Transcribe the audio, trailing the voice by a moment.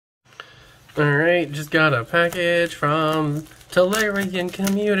Alright, just got a package from Tolarian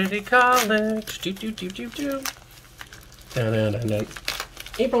Community College. Doop, doop, doop, doop, doop. Dun, dun, dun, dun.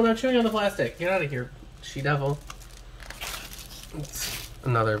 April, now chewing on the plastic. Get out of here, she devil. It's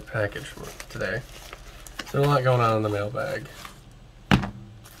another package from today. There's a lot going on in the mailbag.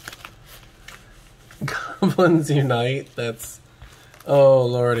 Goblins Unite, that's... Oh,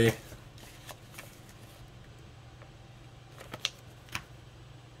 lordy.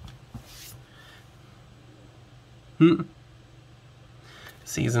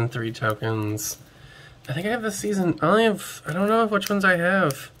 Season 3 tokens. I think I have the season... I don't know which ones I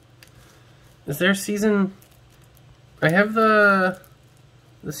have. Is there season... I have the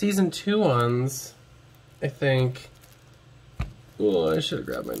season 2 ones, I think. Oh, I should have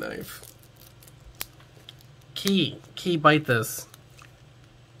grabbed my knife. Key, bite this.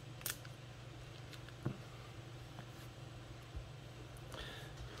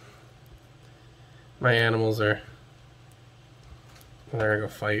 My animals are... They're gonna go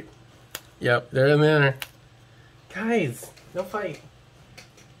fight. Yep, they're in there. Guys, no fight.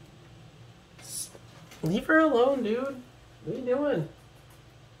 Leave her alone, dude. What are you doing?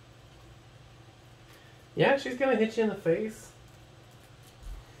 Yeah, she's gonna hit you in the face.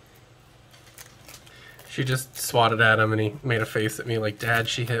 She just swatted at him and he made a face at me like, Dad,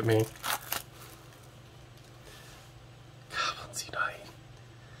 she hit me. Goblins Unite.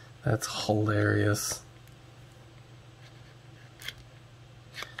 That's hilarious.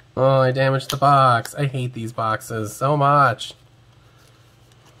 Oh, I damaged the box. I hate these boxes so much.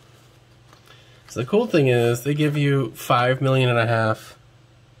 So the cool thing is, they give you 5.5 million.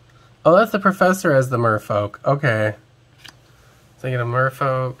 Oh, that's the professor as the merfolk. Okay. So I get a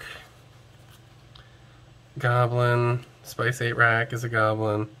merfolk. Goblin. Spice 8 rack is a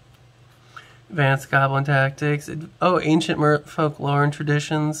goblin. Advanced goblin tactics. Oh, ancient merfolk lore and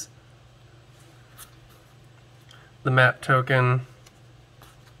traditions. The map token.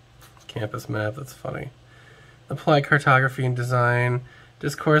 Campus map, that's funny. Apply cartography and design.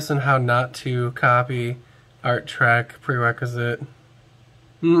 Discourse on how not to copy. Art track prerequisite.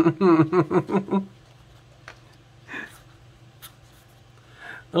 Oh,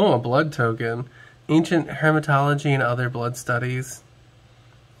 a blood token. Ancient hermatology and other blood studies.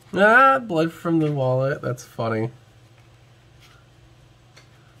 Ah, blood from the wallet. That's funny.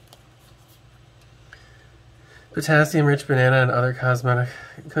 Potassium-rich banana and other comestible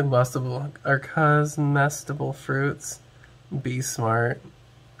fruits. Be smart.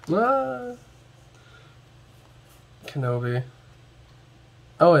 Ah. Kenobi.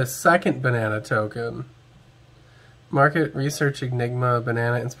 Oh, a second banana token. Market research enigma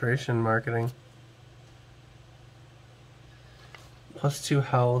banana inspiration marketing. +2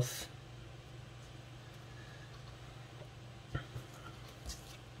 health.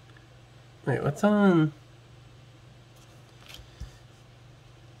 Wait, what's on?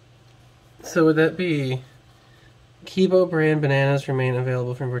 So would that be Kibo brand bananas remain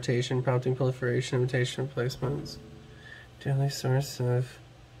available for importation, prompting proliferation, imitation replacements. Daily source of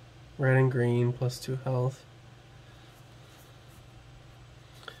red and green, +2 health.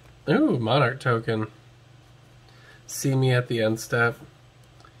 Ooh, monarch token. See me at the end step.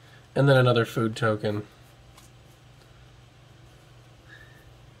 And then another food token.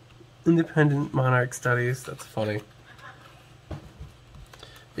 Independent monarch studies, that's funny.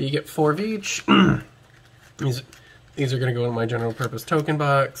 But you get 4 of each. These are going to go in my general purpose token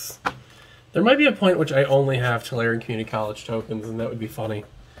box. There might be a point which I only have Tolarian Community College tokens, and that would be funny.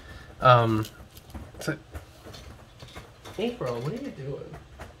 So, April, what are you doing?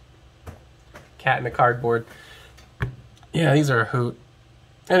 Cat in a cardboard. Yeah, these are a hoot.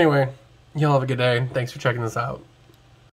 Anyway, y'all have a good day. Thanks for checking this out.